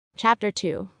Chapter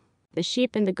 2. The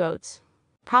Sheep and the Goats.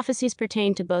 Prophecies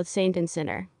pertain to both saint and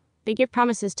sinner. They give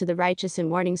promises to the righteous and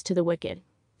warnings to the wicked.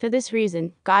 For this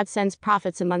reason, God sends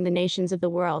prophets among the nations of the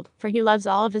world, for he loves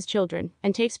all of his children,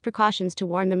 and takes precautions to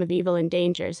warn them of evil and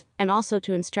dangers, and also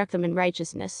to instruct them in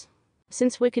righteousness.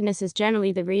 Since wickedness is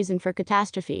generally the reason for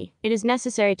catastrophe, it is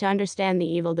necessary to understand the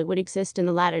evil that would exist in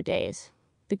the latter days.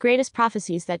 The greatest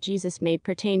prophecies that Jesus made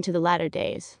pertain to the latter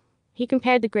days. He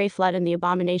compared the great flood and the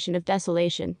abomination of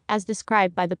desolation, as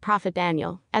described by the prophet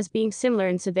Daniel, as being similar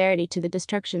in severity to the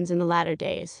destructions in the latter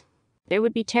days. There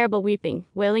would be terrible weeping,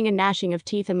 wailing and gnashing of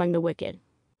teeth among the wicked.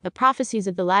 The prophecies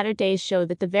of the latter days show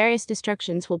that the various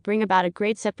destructions will bring about a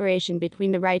great separation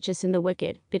between the righteous and the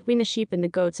wicked, between the sheep and the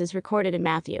goats, as recorded in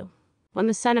Matthew. When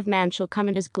the Son of Man shall come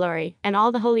in his glory, and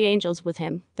all the holy angels with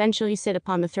him, then shall he sit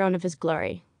upon the throne of his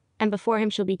glory. And before him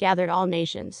shall be gathered all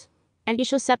nations. And he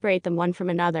shall separate them one from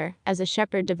another, as a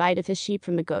shepherd divideth his sheep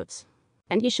from the goats.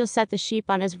 And he shall set the sheep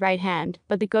on his right hand,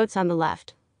 but the goats on the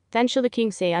left. Then shall the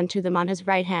king say unto them on his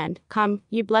right hand, Come,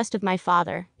 ye blessed of my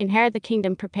Father, inherit the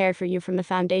kingdom prepared for you from the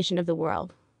foundation of the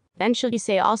world. Then shall he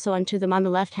say also unto them on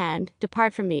the left hand,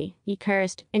 Depart from me, ye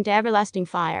cursed, into everlasting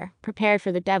fire, prepared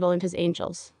for the devil and his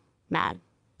angels. Matt.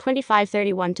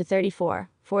 25:31-34,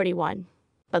 41.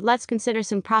 But let's consider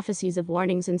some prophecies of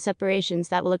warnings and separations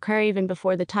that will occur even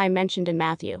before the time mentioned in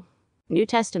Matthew. New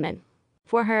Testament.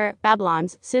 For her,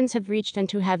 Babylon's, sins have reached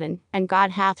unto heaven, and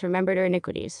God hath remembered her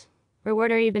iniquities.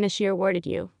 Reward her even as she rewarded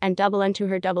you, and double unto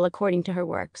her double according to her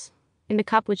works. In the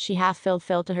cup which she hath filled,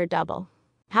 fill to her double.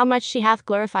 How much she hath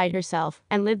glorified herself,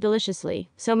 and lived deliciously,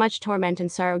 so much torment and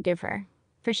sorrow give her.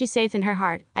 For she saith in her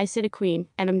heart, I sit a queen,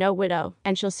 and am no widow,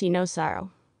 and shall see no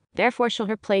sorrow. Therefore shall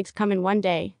her plagues come in one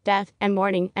day, death, and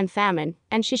mourning, and famine,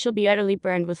 and she shall be utterly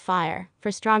burned with fire,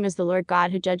 for strong is the Lord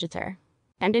God who judgeth her.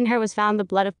 And in her was found the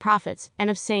blood of prophets, and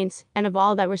of saints, and of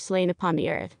all that were slain upon the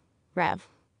earth. Rev.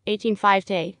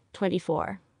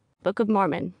 18:5-24. Book of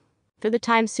Mormon. For the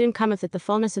time soon cometh that the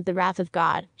fullness of the wrath of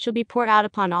God shall be poured out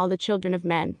upon all the children of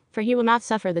men, for he will not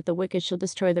suffer that the wicked shall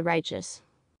destroy the righteous.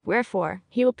 Wherefore,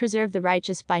 he will preserve the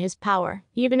righteous by his power,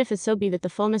 even if it so be that the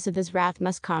fullness of his wrath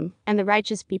must come, and the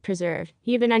righteous be preserved,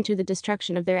 even unto the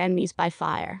destruction of their enemies by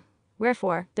fire.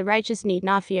 Wherefore, the righteous need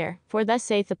not fear, for thus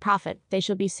saith the prophet, they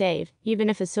shall be saved, even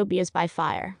if it so be as by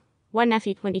fire. 1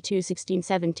 Nephi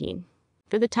 22:16-17.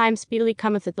 For the time speedily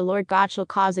cometh that the Lord God shall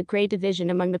cause a great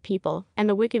division among the people, and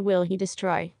the wicked will he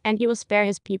destroy, and he will spare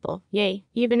his people, yea,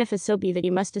 even if it so be that he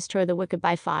must destroy the wicked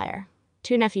by fire.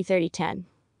 2 Nephi 30:10.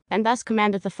 And thus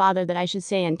commandeth the Father that I should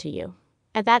say unto you.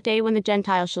 At that day when the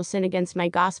Gentiles shall sin against my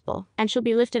gospel, and shall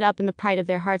be lifted up in the pride of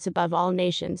their hearts above all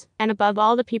nations, and above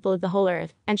all the people of the whole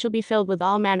earth, and shall be filled with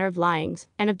all manner of lyings,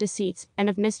 and of deceits, and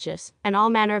of mischiefs, and all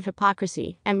manner of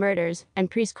hypocrisy, and murders,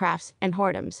 and priestcrafts, and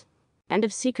whoredoms, and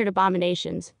of secret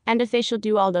abominations, and if they shall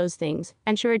do all those things,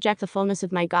 and shall reject the fullness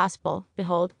of my gospel,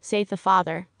 behold, saith the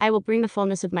Father, I will bring the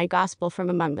fullness of my gospel from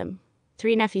among them.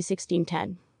 3 Nephi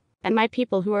 16:10. And my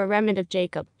people who are a remnant of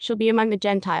Jacob, shall be among the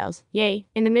Gentiles, yea,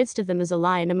 in the midst of them as a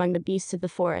lion among the beasts of the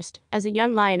forest, as a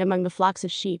young lion among the flocks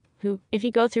of sheep, who, if he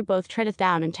go through both, treadeth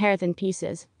down and teareth in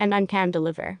pieces, and none can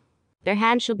deliver. Their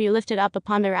hand shall be lifted up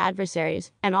upon their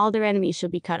adversaries, and all their enemies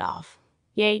shall be cut off.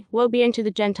 Yea, woe be unto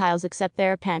the Gentiles except they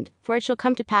repent, for it shall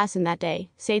come to pass in that day,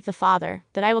 saith the Father,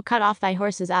 that I will cut off thy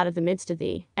horses out of the midst of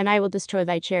thee, and I will destroy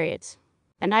thy chariots.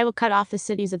 And I will cut off the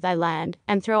cities of thy land,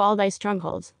 and throw all thy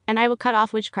strongholds, and I will cut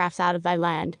off witchcrafts out of thy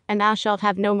land, and thou shalt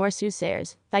have no more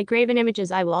soothsayers. Thy graven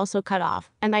images I will also cut off,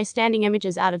 and thy standing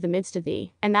images out of the midst of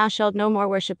thee, and thou shalt no more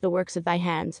worship the works of thy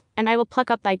hands, and I will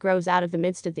pluck up thy groves out of the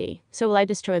midst of thee, so will I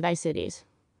destroy thy cities.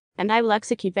 And I will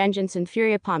execute vengeance and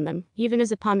fury upon them, even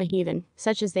as upon the heathen,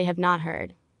 such as they have not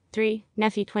heard. 3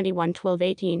 Nephi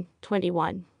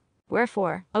 21:12-18-21.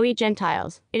 Wherefore, O ye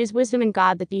Gentiles, it is wisdom in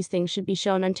God that these things should be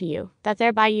shown unto you, that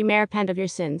thereby ye may repent of your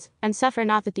sins, and suffer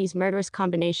not that these murderous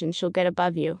combinations shall get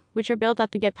above you, which are built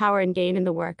up to get power and gain in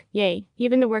the work, yea,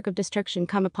 even the work of destruction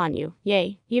come upon you,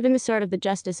 yea, even the sword of the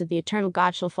justice of the eternal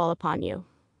God shall fall upon you.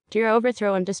 To your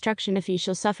overthrow and destruction if ye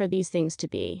shall suffer these things to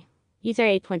be. Ether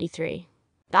 8:23.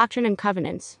 Doctrine and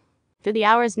Covenants. For the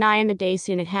hour is nigh and the day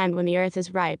soon at hand when the earth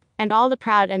is ripe, and all the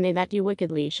proud and they that do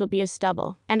wickedly shall be as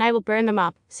stubble, and I will burn them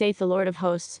up, saith the Lord of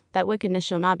hosts, that wickedness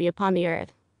shall not be upon the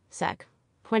earth. Sec.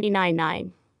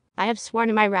 29:9. I have sworn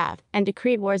in my wrath, and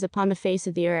decreed wars upon the face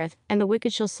of the earth, and the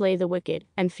wicked shall slay the wicked,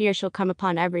 and fear shall come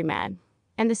upon every man.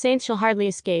 And the saints shall hardly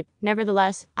escape,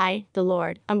 nevertheless, I, the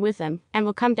Lord, am with them, and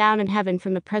will come down in heaven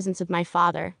from the presence of my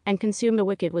Father, and consume the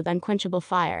wicked with unquenchable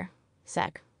fire.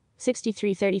 Sec.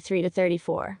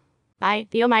 63:33-34. I,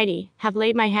 the Almighty, have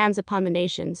laid my hands upon the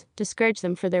nations, to scourge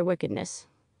them for their wickedness.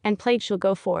 and plagues shall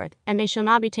go forth, and they shall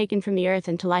not be taken from the earth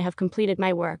until I have completed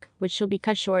my work, which shall be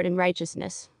cut short in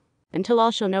righteousness. Until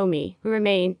all shall know me, who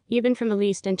remain, even from the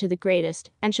least unto the greatest,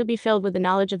 and shall be filled with the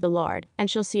knowledge of the Lord, and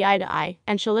shall see eye to eye,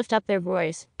 and shall lift up their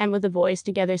voice, and with a voice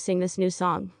together sing this new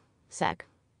song. Sec.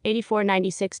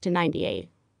 84:96-98.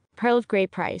 Pearl of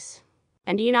great price.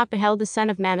 And Enoch beheld the Son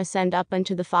of Man ascend up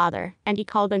unto the Father, and he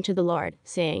called unto the Lord,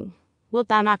 saying, Wilt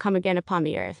thou not come again upon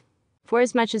the earth?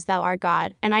 Forasmuch as thou art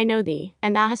God, and I know thee,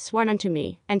 and thou hast sworn unto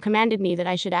me, and commanded me that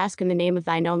I should ask in the name of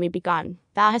thine only begotten,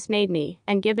 thou hast made me,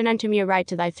 and given unto me a right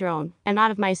to thy throne, and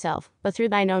not of myself, but through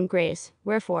thine own grace.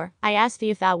 Wherefore, I ask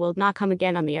thee if thou wilt not come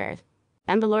again on the earth.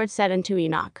 And the Lord said unto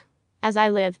Enoch, As I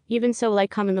live, even so will I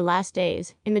come in the last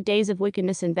days, in the days of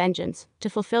wickedness and vengeance, to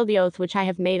fulfill the oath which I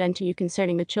have made unto you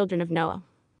concerning the children of Noah.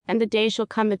 And the day shall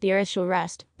come that the earth shall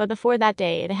rest, but before that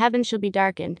day the heavens shall be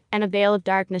darkened, and a veil of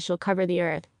darkness shall cover the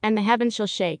earth, and the heavens shall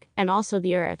shake, and also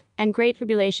the earth, and great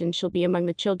tribulation shall be among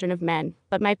the children of men,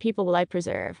 but my people will I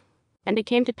preserve. And it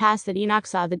came to pass that Enoch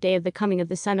saw the day of the coming of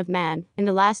the Son of Man, in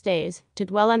the last days, to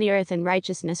dwell on the earth in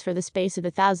righteousness for the space of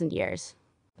 1,000 years.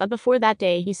 But before that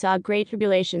day he saw great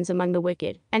tribulations among the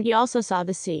wicked, and he also saw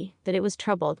the sea, that it was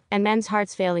troubled, and men's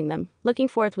hearts failing them, looking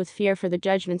forth with fear for the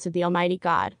judgments of the Almighty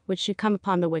God, which should come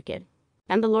upon the wicked.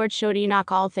 And the Lord showed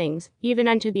Enoch all things, even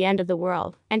unto the end of the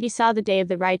world, and he saw the day of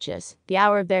the righteous, the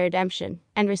hour of their redemption,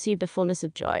 and received a fullness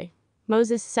of joy.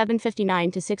 Moses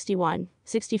 7:59-61,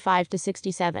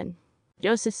 65-67.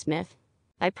 Joseph Smith.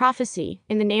 I prophesy,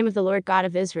 in the name of the Lord God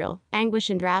of Israel, anguish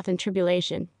and wrath and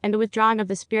tribulation, and the withdrawing of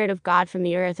the Spirit of God from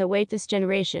the earth await this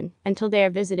generation, until they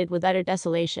are visited with utter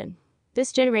desolation.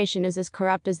 This generation is as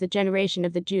corrupt as the generation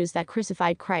of the Jews that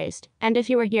crucified Christ, and if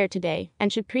he were here today,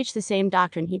 and should preach the same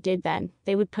doctrine he did then,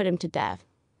 they would put him to death.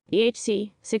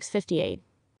 EHC 658.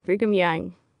 Brigham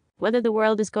Young. Whether the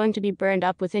world is going to be burned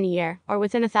up within a year, or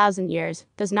within 1,000 years,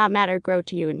 does not matter grow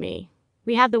to you and me.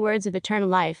 We have the words of eternal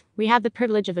life, we have the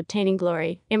privilege of obtaining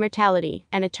glory, immortality,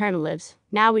 and eternal lives.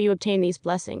 Now will you obtain these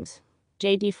blessings?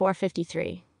 JD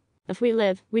 4:53. If we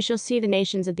live, we shall see the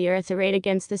nations of the earth arrayed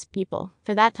against this people,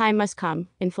 for that time must come,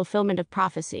 in fulfillment of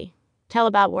prophecy. Tell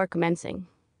about war commencing.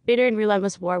 Bitter and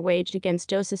relentless war waged against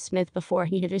Joseph Smith before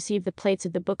he had received the plates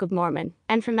of the Book of Mormon,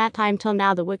 and from that time till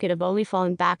now the wicked have only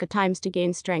fallen back at times to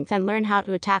gain strength and learn how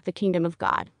to attack the kingdom of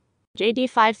God. JD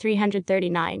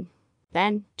 5:339.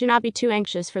 Then, do not be too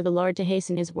anxious for the Lord to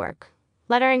hasten his work.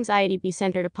 Let our anxiety be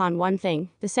centered upon one thing,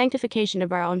 the sanctification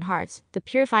of our own hearts, the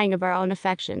purifying of our own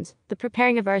affections, the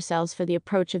preparing of ourselves for the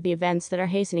approach of the events that are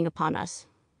hastening upon us.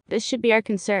 This should be our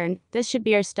concern, this should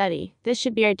be our study, this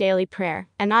should be our daily prayer,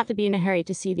 and not to be in a hurry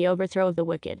to see the overthrow of the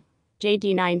wicked.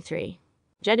 JD 9:3.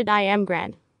 Jedediah M.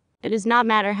 Grant. It does not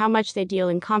matter how much they deal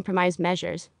in compromise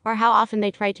measures, or how often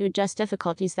they try to adjust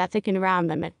difficulties that thicken around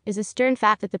them. It is a stern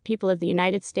fact that the people of the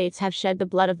United States have shed the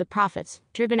blood of the prophets,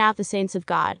 driven out the saints of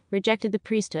God, rejected the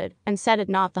priesthood, and set at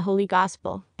naught the holy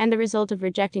gospel, and the result of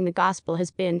rejecting the gospel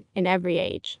has been, in every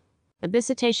age, a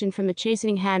visitation from the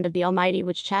chastening hand of the Almighty,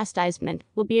 which chastisement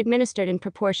will be administered in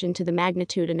proportion to the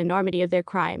magnitude and enormity of their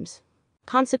crimes.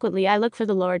 Consequently, I look for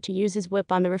the Lord to use his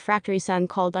whip on the refractory son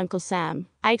called Uncle Sam.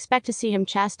 I expect to see him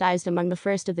chastised among the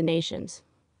first of the nations.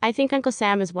 I think Uncle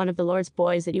Sam is one of the Lord's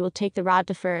boys that he will take the rod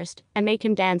to first, and make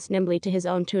him dance nimbly to his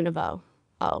own tune of oh,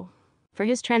 oh. For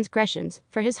his transgressions,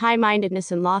 for his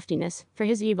high-mindedness and loftiness, for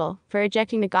his evil, for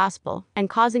rejecting the gospel, and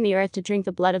causing the earth to drink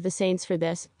the blood of the saints for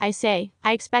this, I say,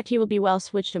 I expect he will be well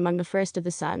switched among the first of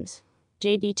the sons.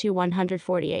 JD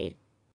 2:148.